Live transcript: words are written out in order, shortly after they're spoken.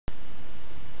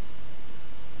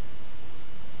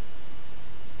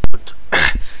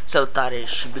Salutare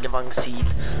și bine v-am găsit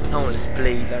la un let's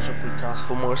play la jocul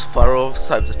Transformers Fall of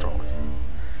Cybertron.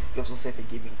 Eu sunt SF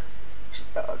Gaming și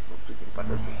azi vă prezint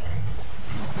partea 2.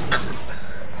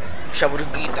 Și am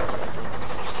râgâit acolo.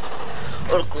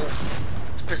 Oricum,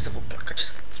 sper să vă placă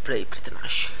acest let's play,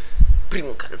 prietenași.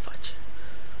 Primul care îl face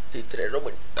dintre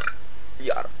români.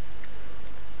 Iar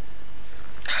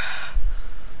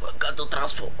Băgatul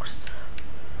Transformers.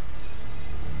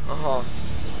 Aha.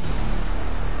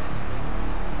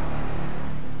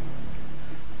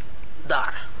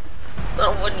 Dar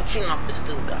nu văd niciuna pe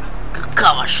stânga, că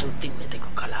cava și întâlne de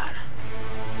cocalar.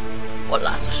 O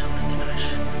las așa, prietenaș.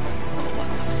 Oh, what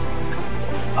the fuck.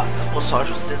 Asta pot să o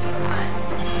ajustez la aia.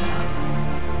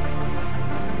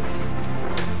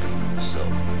 So,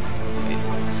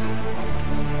 fits.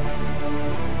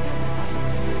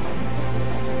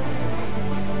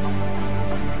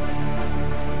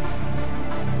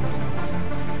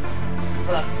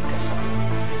 Practic așa.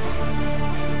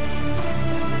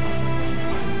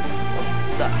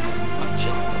 Da,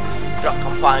 accent. Vreau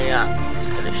campania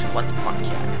Escalation, what the fuck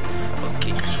chiar. Ok,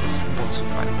 așa o să pot să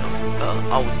fac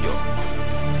audio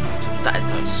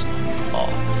subtitles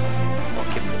off.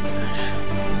 Ok, prietenaș.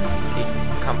 Ok,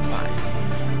 campania.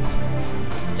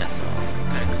 Ia să vă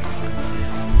care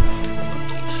campania.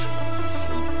 Ok, și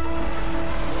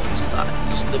stai,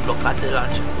 sunt deblocate de la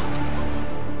început.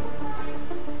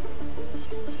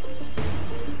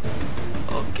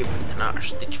 Ok, prietenaș,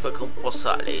 deci fă că poți să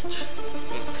alegi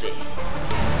între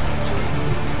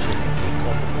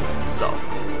sau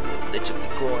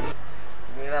Decepticoni.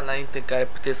 Era înainte în care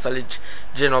puteți să alegi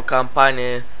gen o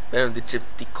campanie pentru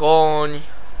Decepticoni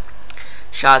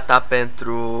și alta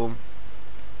pentru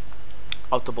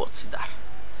Autoboții, dar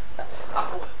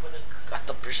acum până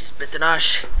gata preciși,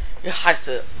 prietenași, hai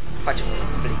să facem un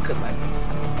display cât mai bun.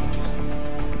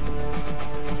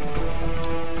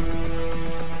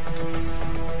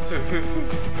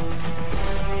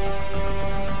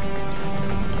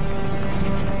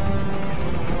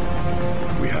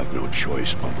 We have no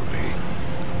choice, Bumblebee.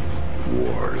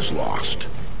 War is lost.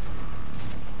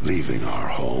 Leaving our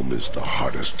home is the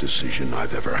hardest decision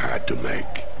I've ever had to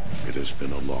make. It has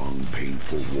been a long,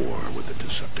 painful war with the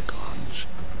Decepticons.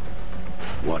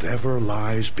 Whatever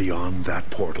lies beyond that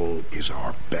portal is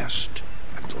our best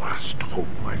and last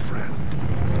hope, my friend.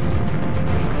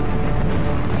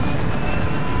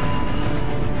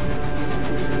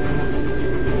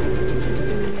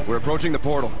 We're approaching the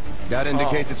portal. That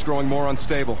indicates it's growing more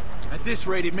unstable. At this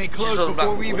rate, it may close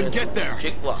before we even get there.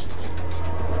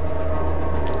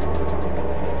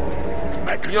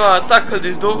 Eu atacă de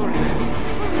două ori.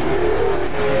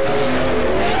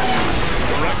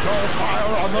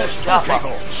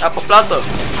 Apă plată.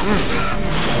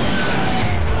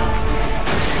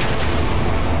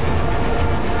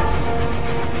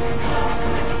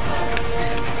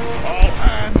 All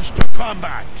hands to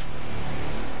combat.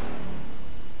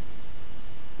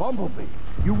 Bumblebee,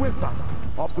 you with us?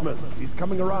 Optimus, he's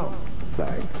coming around.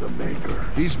 Thank the Maker.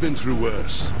 He's been through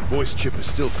worse. Voice chip is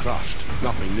still crushed.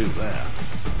 Nothing new there.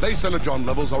 Base energon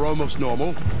levels are almost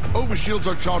normal. Overshields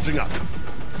are charging up.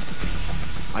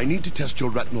 I need to test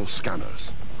your retinal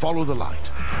scanners. Follow the light.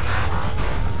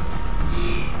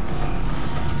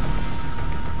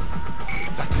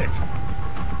 That's it.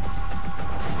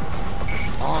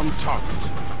 On target.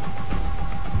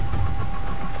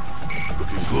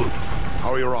 Looking good.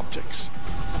 How are your optics?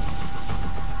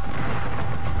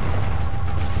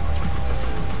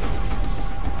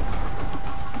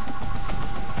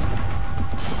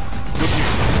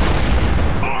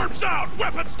 Arms out!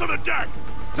 Weapons to the deck!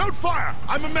 Don't fire!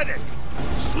 I'm a medic!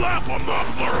 Slap a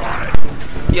muffler on it!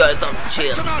 Eu îi dau ce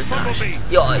este, prietenași.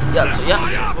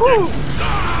 Ia-ți-o.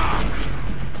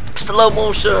 Slow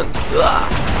motion!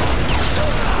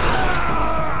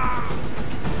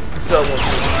 Slow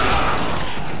motion.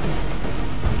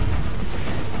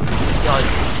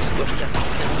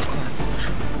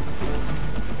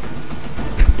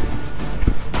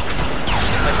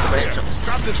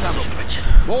 Grab this ammo.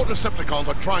 More Decepticons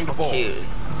are trying to board.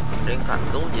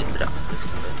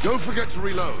 Don't forget to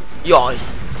reload. Ioi.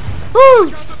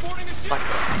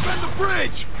 Defend the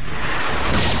bridge.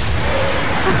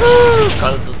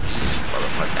 Caldul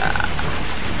motherfucker.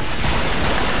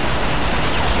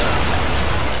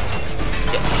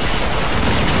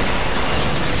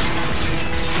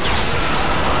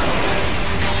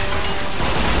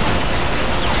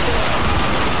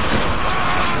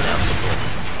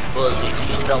 Bă, zic,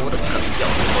 vreau urât ca să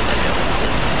iau de bătă mea.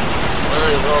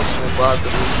 Băi, vreau să mă bată.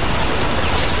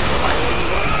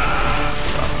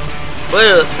 Băi,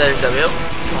 ăsta e de-a meu?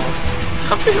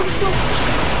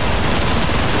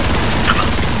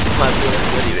 Mai bine să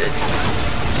mă livezi.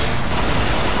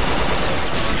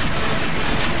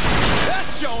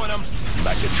 showing them.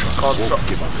 Control.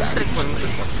 Strict mă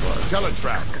nimic control.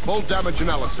 Teletrack, full damage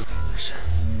analysis. Așa.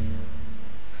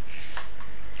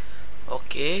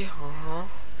 Ok,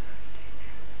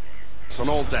 On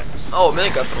all decks. Oh,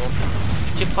 Megatron.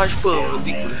 Ce faci, bă,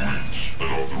 ridicule?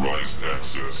 Unauthorized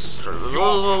access.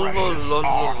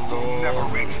 Never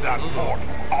reach that port,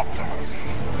 Optimus.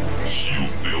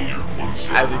 Shield failure.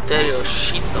 I will tear your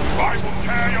shit apart. I will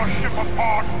tear your ship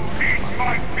apart, piece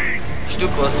by piece. Știu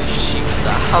că o să shit,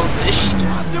 dar how to shit?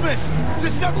 Optimus!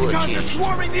 Decepticons are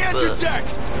swarming the engine deck!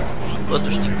 Bă, tu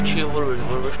știi cu cine vorbești?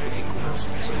 Vorbești cu Nicu.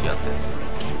 Să fii atent.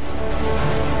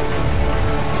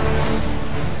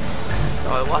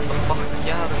 Dai, what the fuck,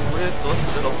 chiar muretul ăsta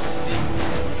de la un zi.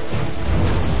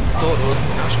 Torul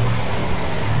ăsta nașpa.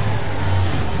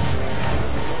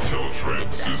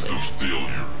 Teletrack system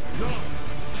failure.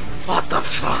 What the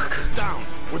fuck? Down.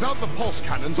 Without the pulse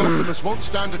cannons, Optimus won't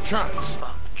stand a chance.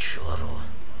 Ciorul.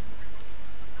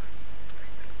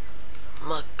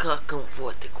 Mă cac în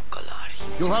vote cu călari.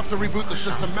 You'll have to reboot the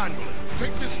system manually.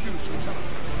 Take this fuse from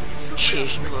Teletrack. Ce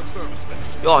ești, bă?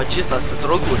 Ia, ce-s asta,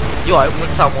 droguri? Ia, ai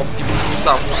mulțam Optimus,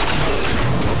 mulțam.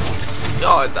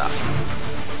 Ia, da.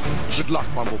 Good luck,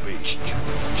 Bumblebee.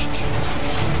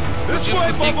 This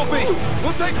way, Bumblebee!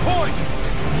 We'll take point!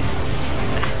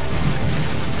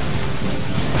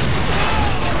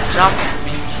 Jump,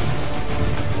 bitch.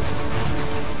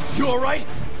 You alright?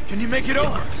 Can you make it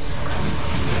over?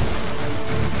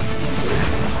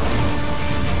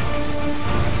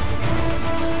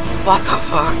 What the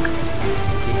fuck?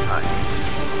 Hai.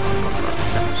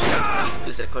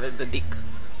 Tu se conect de dick.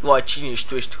 Ia, cine ești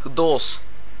tu? Ești hâdos.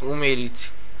 Nu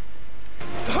meriți.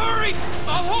 Hurry!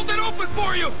 I'll hold it open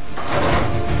for you!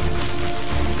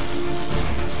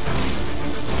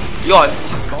 Ia,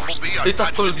 uita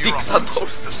acolo dick s-a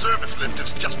dors. The service lift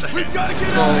is just ahead. We've got to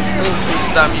get No, out of here! nu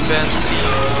fix da mi band.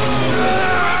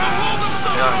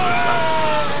 Ia, mulțumesc.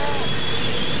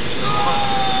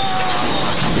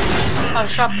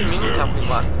 7 minute am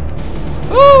filmat.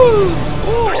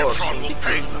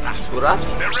 Curat?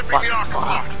 They're ripping the arc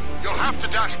apart. You'll have to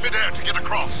dash midair to get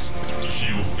across.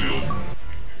 Shield failure.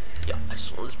 Ia, hai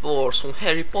să zbor, sunt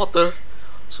Harry Potter.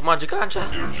 Să magi gancea.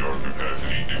 Air jar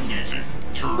capacity depleting.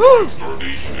 Turbine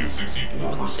starvation is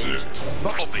 64%.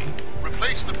 Bumblebee,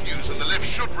 replace the fuse and the lift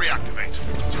should reactivate.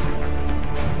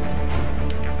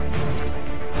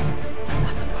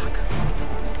 What the fuck?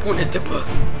 Pune-te, bă.